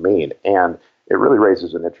change would mean. And it really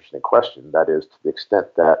raises an interesting question. That is, to the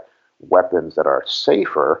extent that weapons that are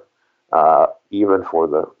safer, even for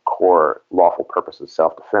the core lawful purpose of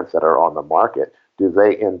self-defense that are on the market, do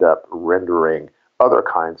they end up rendering other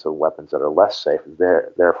kinds of weapons that are less safe,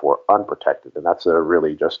 therefore unprotected? And that's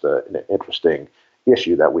really just an interesting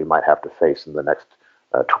issue that we might have to face in the next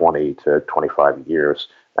 20 to 25 years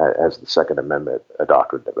as the Second Amendment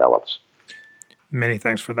doctrine develops. Many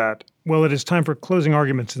thanks for that. Well, it is time for closing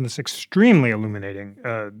arguments in this extremely illuminating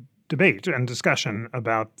debate and discussion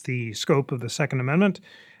about the scope of the Second Amendment.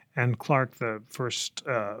 And Clark, the first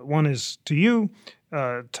one is to you.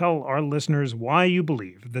 Tell our listeners why you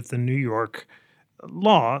believe that the New York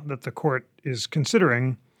law that the court is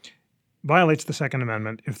considering violates the Second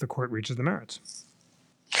Amendment if the court reaches the merits.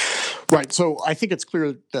 Right. So I think it's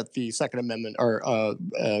clear that the Second Amendment, or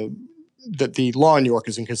that the law in New York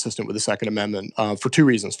is inconsistent with the Second Amendment for two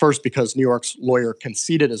reasons. First, because New York's lawyer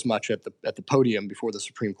conceded as much at the podium before the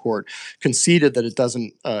Supreme Court, conceded that it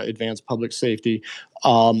doesn't advance public safety,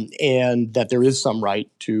 and that there is some right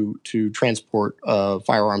to transport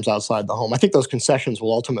firearms outside the home. I think those concessions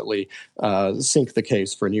will ultimately sink the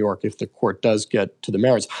case for New York if the court does get to the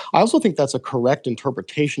merits. I also think that's a correct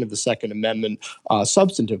interpretation of the Second Amendment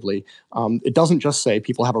substantively. It doesn't just say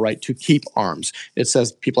people have a right to keep arms. It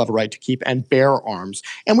says people have a right to keep and bear arms.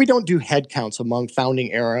 And we don't do head counts among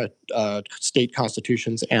founding era state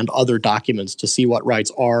constitutions and other documents to see what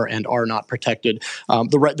rights are and are not protected.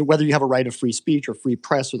 Whether you have a right of free speech or free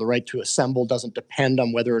press or the right to assemble doesn't depend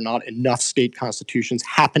on whether or not enough state constitutions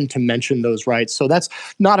happen to mention those rights. So that's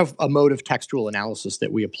not a mode of textual analysis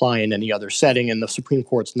that we apply in any other setting, and the Supreme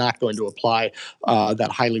Court's not going to apply that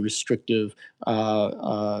highly restrictive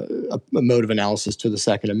mode of analysis to the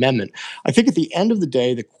Second Amendment. I think at the end of the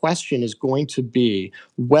day, the question is going to be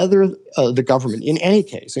whether the government, in any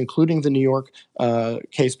case, including the New York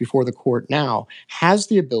case before the court now, has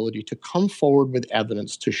the ability to come forward with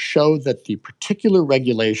evidence to show that the particular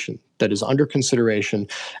regulation that is under consideration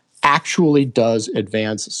actually does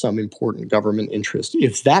advance some important government interest.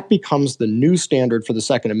 If that becomes the new standard for the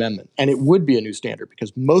Second Amendment, and it would be a new standard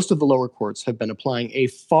because most of the lower courts have been applying a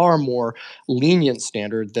far more lenient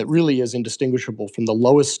standard that really is indistinguishable from the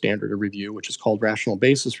lowest standard of review, which is called rational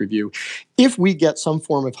basis review. If we get some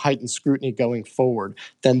form of heightened scrutiny going forward,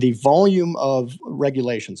 then the volume of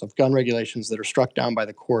regulations, of gun regulations that are struck down by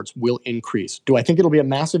the courts will increase. Do I think it'll be a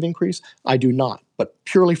massive increase? I do not. But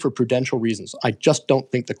purely for prudential reasons. I just don't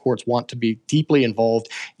think the courts want to be deeply involved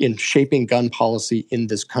in shaping gun policy in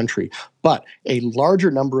this country. But a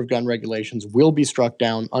larger number of gun regulations will be struck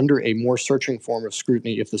down under a more searching form of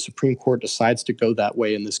scrutiny if the Supreme Court decides to go that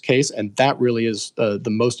way in this case. And that really is the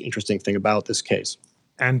most interesting thing about this case.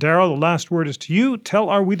 And Darrell, the last word is to you. Tell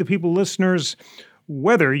our We the People listeners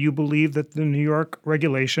whether you believe that the New York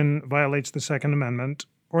regulation violates the Second Amendment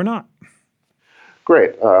or not.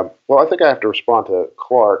 Great. Well, I think I have to respond to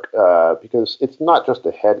Clark because it's not just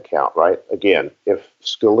a head count, right? Again, if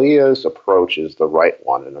Scalia's approach is the right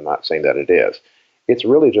one, and I'm not saying that it is, it's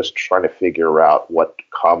really just trying to figure out what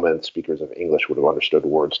common speakers of English would have understood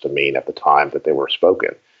words to mean at the time that they were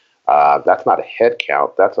spoken. That's not a head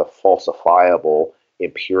count. That's a falsifiable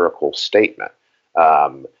empirical statement.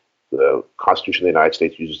 The Constitution of the United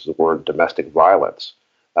States uses the word domestic violence.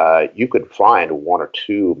 You could find one or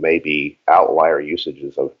two maybe outlier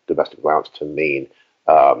usages of domestic violence to mean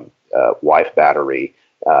wife battery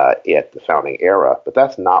at the founding era, but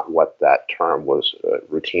that's not what that term was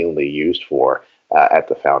routinely used for at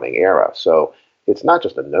the founding era. So it's not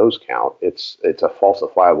just a nose count; it's a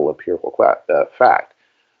falsifiable empirical fact.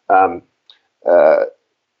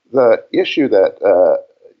 The issue that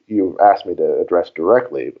you asked me to address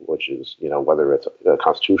directly, which is whether it's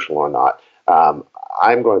constitutional or not.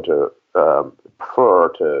 I'm going to refer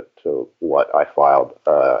to what I filed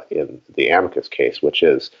in the amicus case, which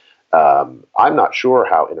is I'm not sure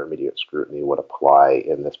how intermediate scrutiny would apply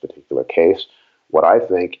in this particular case. What I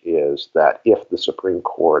think is that if the Supreme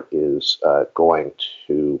Court is going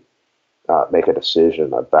to make a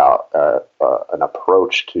decision about an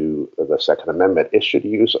approach to the Second Amendment, it should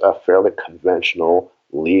use a fairly conventional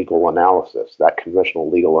legal analysis. That conventional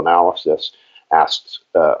legal analysis asks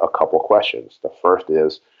a couple questions. The first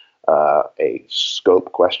is a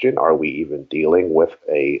scope question. Are we even dealing with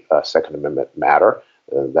a Second Amendment matter?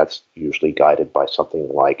 That's usually guided by something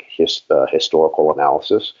like historical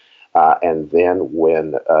analysis. And then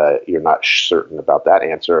when you're not certain about that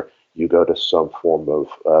answer, you go to some form of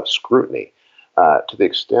scrutiny. To the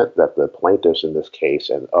extent that the plaintiffs in this case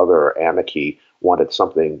and other amici wanted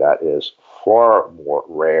something that is far more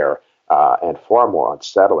rare and far more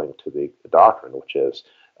unsettling to the doctrine, which is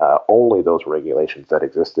only those regulations that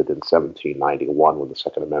existed in 1791 when the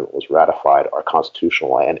Second Amendment was ratified are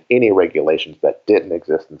constitutional, and any regulations that didn't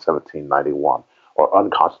exist in 1791 are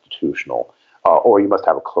unconstitutional, or you must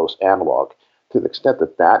have a close analog. To the extent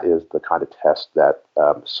that that is the kind of test that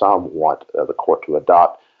some want the court to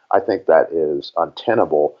adopt, I think that is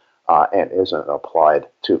untenable and isn't applied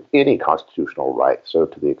to any constitutional right. So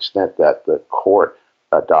to the extent that the court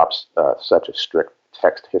adopts such a strict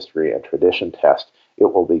text, history, and tradition test,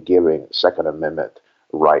 it will be giving Second Amendment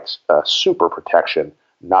rights super protection,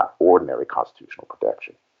 not ordinary constitutional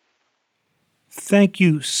protection. Thank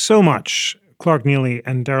you so much, Clark Neily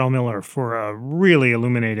and Darrell Miller, for a really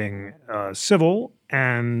illuminating, civil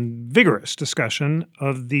and vigorous discussion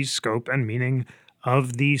of the scope and meaning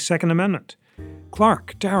of the Second Amendment.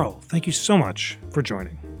 Clark, Darrell, thank you so much for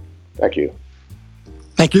joining. Thank you.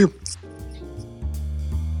 Thank you.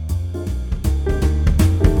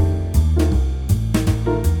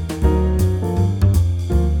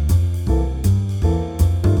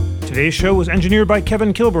 Today's show was engineered by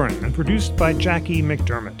Kevin Kilburn and produced by Jackie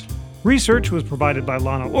McDermott. Research was provided by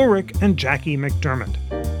Lana Ulrich and Jackie McDermott.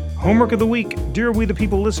 Homework of the week, dear We the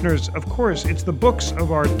People listeners, of course, it's the books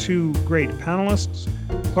of our two great panelists,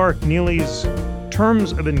 Clark Neily's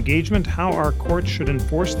Terms of Engagement, How Our Courts Should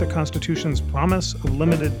Enforce the Constitution's Promise of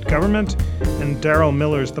Limited Government, and Darrell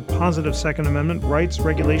Miller's The Positive Second Amendment, Rights,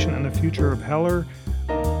 Regulation, and the Future of Heller.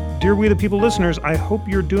 Dear We the People listeners, I hope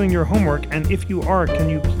you're doing your homework, and if you are, can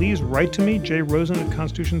you please write to me,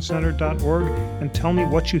 jrosen@constitutioncenter.org, and tell me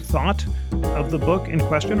what you thought of the book in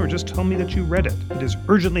question, or just tell me that you read it. It is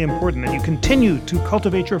urgently important that you continue to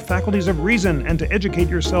cultivate your faculties of reason and to educate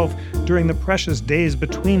yourself during the precious days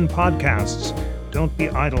between podcasts. Don't be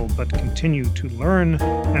idle, but continue to learn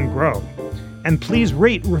and grow. And please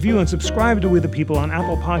rate, review, and subscribe to We the People on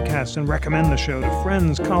Apple Podcasts and recommend the show to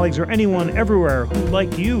friends, colleagues, or anyone everywhere who,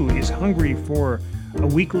 like you, is hungry for a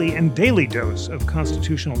weekly and daily dose of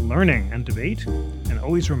constitutional learning and debate. And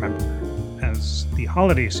always remember, as the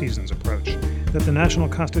holiday seasons approach, that the National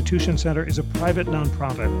Constitution Center is a private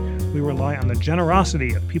nonprofit. We rely on the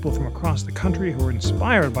generosity of people from across the country who are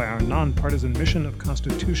inspired by our nonpartisan mission of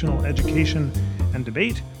constitutional education and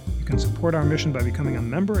debate. You can support our mission by becoming a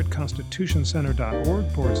member at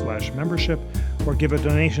constitutioncenter.org/membership, or give a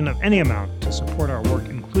donation of any amount to support our work,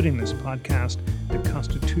 including this podcast, at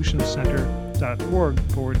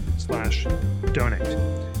constitutioncenter.org/donate.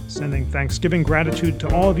 Sending Thanksgiving gratitude to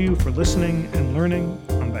all of you for listening and learning.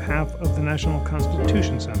 On behalf of the National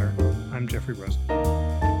Constitution Center, I'm Jeffrey Rosen.